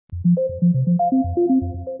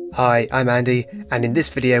Hi, I'm Andy, and in this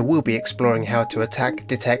video we'll be exploring how to attack,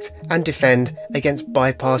 detect and defend against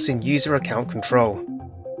bypassing user account control.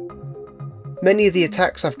 Many of the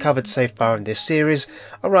attacks I've covered so far in this series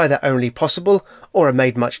are either only possible or are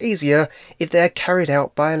made much easier if they are carried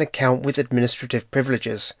out by an account with administrative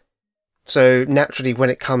privileges. So naturally,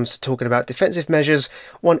 when it comes to talking about defensive measures,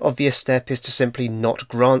 one obvious step is to simply not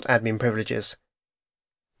grant admin privileges.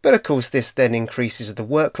 But of course this then increases the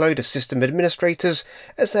workload of system administrators,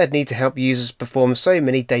 as they'd need to help users perform so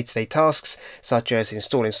many day-to-day tasks such as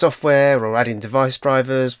installing software or adding device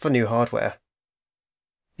drivers for new hardware.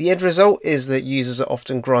 The end result is that users are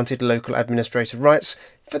often granted local administrator rights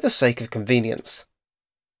for the sake of convenience.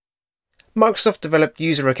 Microsoft developed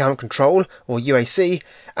User Account Control, or UAC,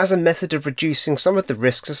 as a method of reducing some of the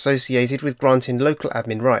risks associated with granting local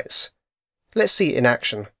admin rights. Let's see it in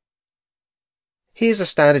action. Here's a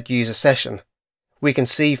standard user session. We can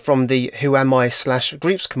see from the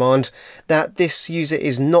whoami/groups command that this user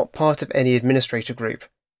is not part of any administrator group.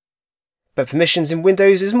 But permissions in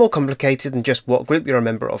Windows is more complicated than just what group you're a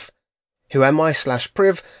member of.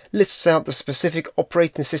 whoami/priv lists out the specific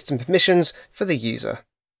operating system permissions for the user.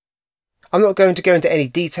 I'm not going to go into any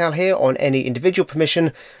detail here on any individual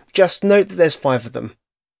permission, just note that there's 5 of them.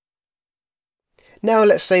 Now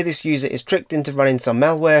let's say this user is tricked into running some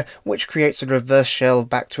malware which creates a reverse shell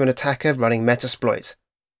back to an attacker running Metasploit.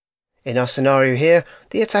 In our scenario here,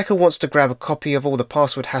 the attacker wants to grab a copy of all the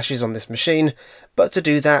password hashes on this machine, but to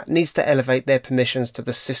do that needs to elevate their permissions to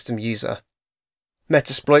the system user.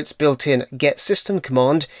 Metasploit's built-in getSystem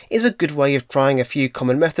command is a good way of trying a few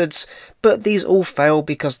common methods, but these all fail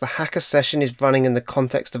because the hacker session is running in the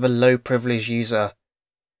context of a low-privilege user.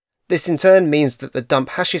 This in turn means that the dump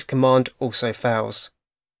hashes command also fails.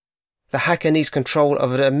 The hacker needs control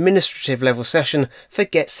of an administrative level session for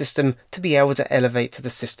getSystem to be able to elevate to the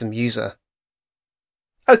system user.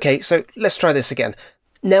 Okay, so let's try this again.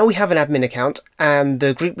 Now we have an admin account and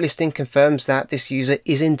the group listing confirms that this user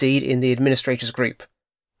is indeed in the administrators group.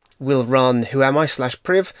 We'll run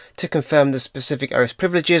whoami/priv to confirm the specific OS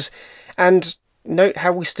privileges, and note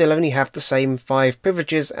how we still only have the same 5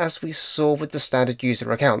 privileges as we saw with the standard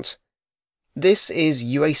user account. This is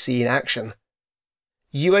UAC in action.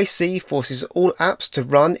 UAC forces all apps to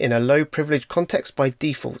run in a low privilege context by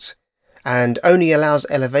default, and only allows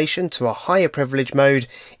elevation to a higher privilege mode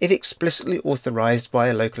if explicitly authorized by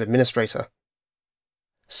a local administrator.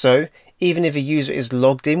 So, even if a user is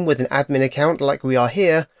logged in with an admin account like we are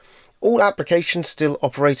here, all applications still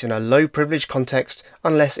operate in a low privilege context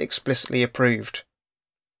unless explicitly approved.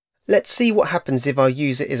 Let's see what happens if our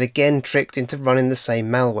user is again tricked into running the same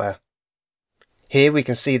malware. Here we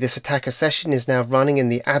can see this attacker session is now running in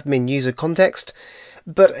the admin user context,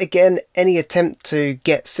 but again any attempt to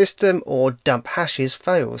get system or dump hashes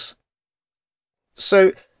fails.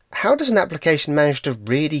 So how does an application manage to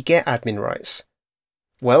really get admin rights?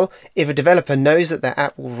 Well, if a developer knows that their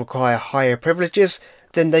app will require higher privileges,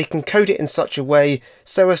 then they can code it in such a way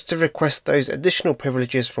so as to request those additional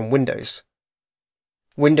privileges from Windows.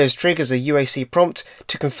 Windows triggers a UAC prompt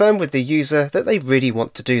to confirm with the user that they really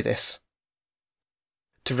want to do this.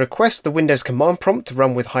 To request the Windows command prompt to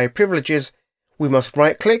run with high privileges, we must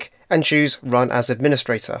right-click and choose Run as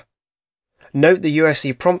Administrator. Note the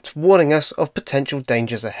UAC prompt warning us of potential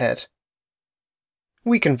dangers ahead.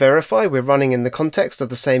 We can verify we're running in the context of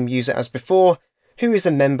the same user as before, who is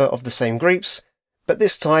a member of the same groups, but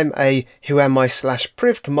this time a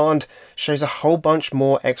whoami/priv command shows a whole bunch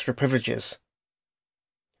more extra privileges.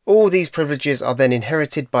 All these privileges are then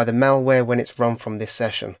inherited by the malware when it's run from this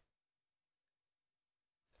session.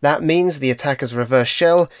 That means the attacker's reverse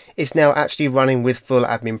shell is now actually running with full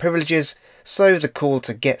admin privileges, so the call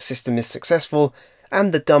to getSystem is successful,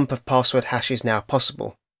 and the dump of password hash is now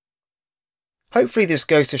possible. Hopefully this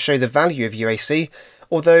goes to show the value of UAC,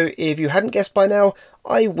 although if you hadn't guessed by now,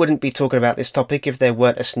 I wouldn't be talking about this topic if there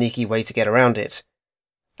weren't a sneaky way to get around it.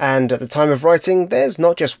 And at the time of writing, there's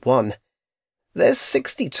not just one. There's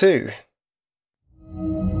 62.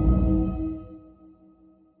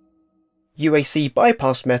 UAC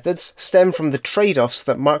bypass methods stem from the trade-offs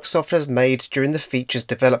that Microsoft has made during the feature's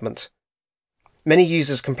development. Many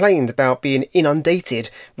users complained about being inundated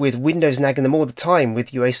with Windows nagging them all the time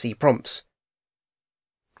with UAC prompts.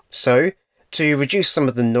 So, to reduce some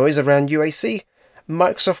of the noise around UAC,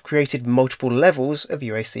 Microsoft created multiple levels of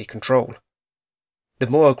UAC control. The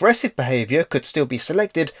more aggressive behaviour could still be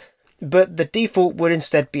selected, but the default would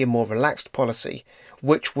instead be a more relaxed policy,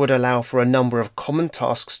 which would allow for a number of common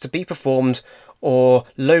tasks to be performed or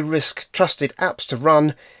low-risk trusted apps to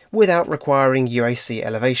run without requiring UAC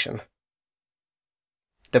elevation.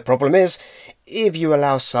 The problem is, if you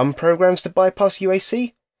allow some programs to bypass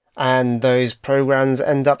UAC, and those programs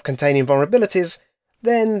end up containing vulnerabilities,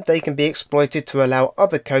 then they can be exploited to allow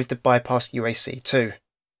other code to bypass UAC too.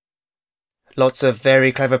 Lots of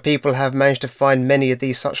very clever people have managed to find many of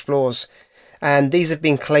these such flaws, and these have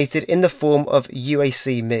been collated in the form of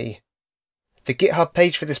UAC-Me. The GitHub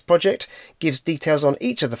page for this project gives details on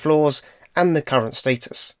each of the flaws and the current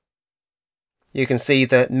status. You can see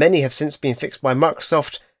that many have since been fixed by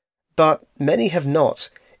Microsoft, but many have not,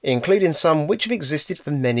 including some which have existed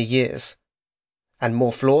for many years. And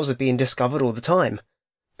more flaws are being discovered all the time.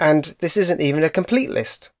 And this isn't even a complete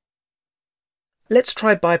list. Let's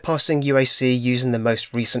try bypassing UAC using the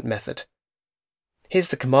most recent method. Here's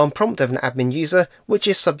the command prompt of an admin user which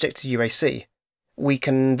is subject to UAC. We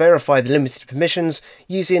can verify the limited permissions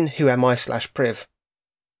using whoami/priv.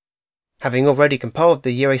 Having already compiled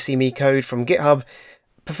the UAC-Me code from GitHub,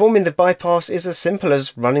 performing the bypass is as simple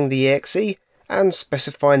as running the exe and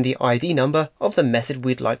specifying the ID number of the method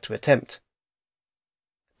we'd like to attempt.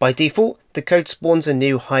 By default, the code spawns a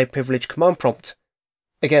new high privilege command prompt.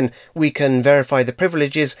 Again, we can verify the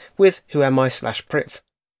privileges with whoami/priv.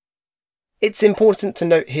 It's important to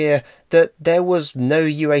note here that there was no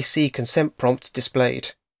UAC consent prompt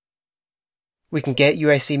displayed. We can get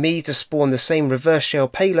UAC-Me to spawn the same reverse shell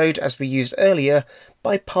payload as we used earlier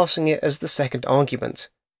by passing it as the second argument.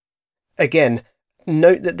 Again,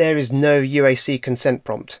 note that there is no UAC consent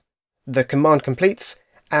prompt. The command completes,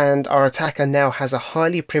 and our attacker now has a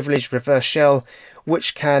highly privileged reverse shell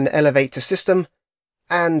which can elevate to system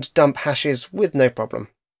and dump hashes with no problem.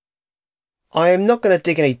 I am not going to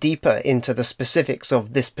dig any deeper into the specifics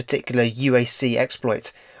of this particular UAC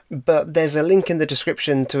exploit, but there's a link in the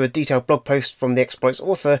description to a detailed blog post from the exploit's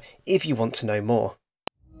author if you want to know more.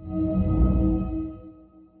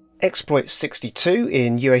 Exploit 62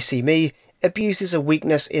 in UAC-Me abuses a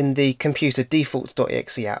weakness in the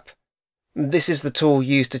computerdefaults.exe app. This is the tool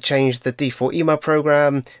used to change the default email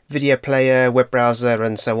program, video player, web browser,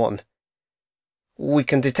 and so on. We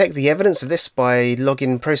can detect the evidence of this by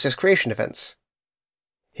logging process creation events.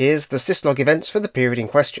 Here's the syslog events for the period in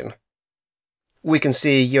question. We can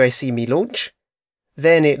see UAC-Me launch,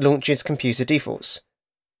 then it launches computer defaults.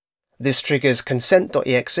 This triggers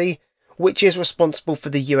consent.exe, which is responsible for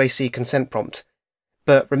the UAC consent prompt.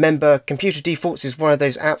 But remember, computer defaults is one of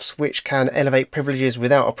those apps which can elevate privileges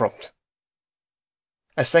without a prompt.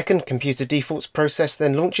 A second computer defaults process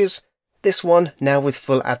then launches, this one now with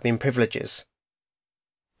full admin privileges.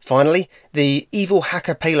 Finally, the evil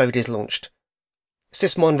hacker payload is launched.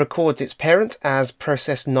 Sysmon records its parent as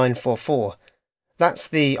process 944. That's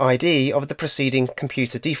the ID of the preceding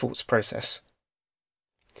computer defaults process.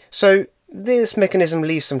 So this mechanism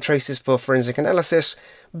leaves some traces for forensic analysis,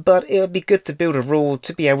 but it would be good to build a rule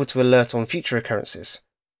to be able to alert on future occurrences.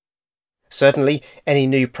 Certainly, any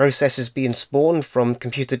new processes being spawned from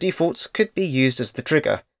computer defaults could be used as the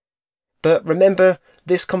trigger. But remember,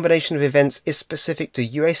 this combination of events is specific to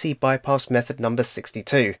UAC bypass method number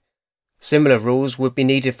 62. Similar rules would be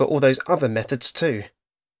needed for all those other methods too.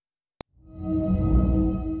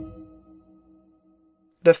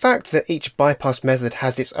 The fact that each bypass method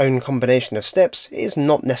has its own combination of steps is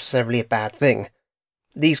not necessarily a bad thing.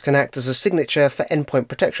 These can act as a signature for endpoint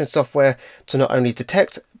protection software to not only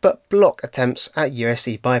detect but block attempts at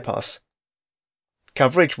UAC bypass.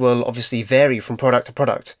 Coverage will obviously vary from product to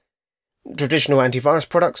product. Traditional antivirus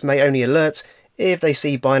products may only alert if they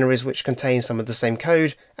see binaries which contain some of the same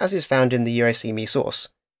code as is found in the UAC-Me source,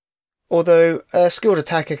 although a skilled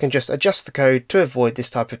attacker can just adjust the code to avoid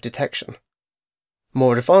this type of detection.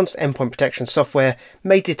 More advanced endpoint protection software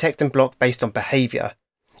may detect and block based on behaviour,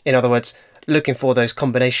 in other words, looking for those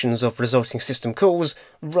combinations of resulting system calls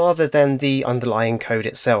rather than the underlying code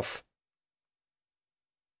itself.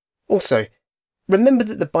 Also, remember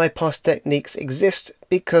that the bypass techniques exist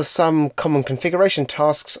because some common configuration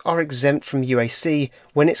tasks are exempt from UAC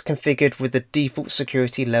when it's configured with the default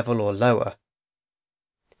security level or lower.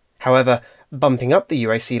 However, bumping up the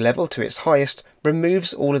UAC level to its highest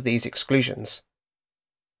removes all of these exclusions.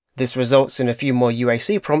 This results in a few more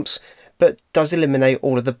UAC prompts, but does eliminate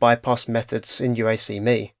all of the bypass methods in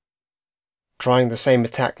UAC-Me. Trying the same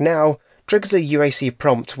attack now triggers a UAC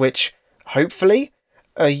prompt which, hopefully,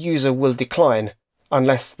 a user will decline,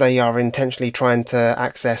 unless they are intentionally trying to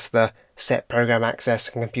access the Set Program Access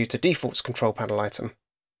and Computer Defaults control panel item.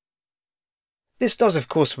 This does of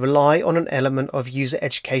course rely on an element of user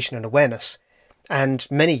education and awareness, and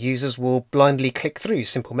many users will blindly click through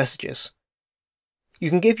simple messages. You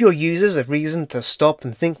can give your users a reason to stop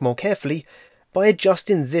and think more carefully by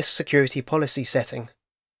adjusting this security policy setting.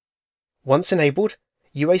 Once enabled,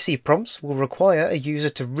 UAC prompts will require a user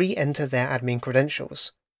to re-enter their admin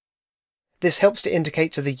credentials. This helps to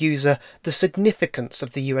indicate to the user the significance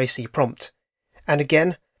of the UAC prompt, and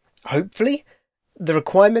again, hopefully, the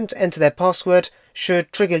requirement to enter their password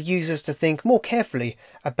should trigger users to think more carefully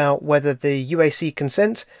about whether the UAC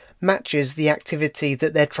consent matches the activity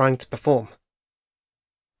that they're trying to perform.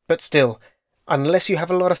 But still, unless you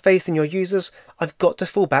have a lot of faith in your users, I've got to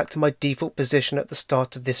fall back to my default position at the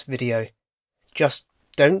start of this video. Just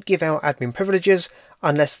don't give out admin privileges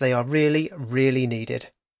unless they are really, really needed.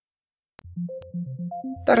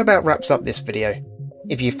 That about wraps up this video.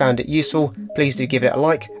 If you found it useful, please do give it a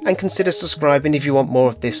like and consider subscribing if you want more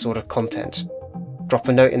of this sort of content. Drop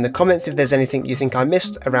a note in the comments if there's anything you think I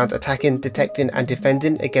missed around attacking, detecting and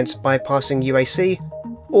defending against bypassing UAC,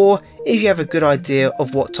 or if you have a good idea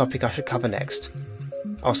of what topic I should cover next.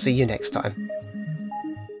 I'll see you next time.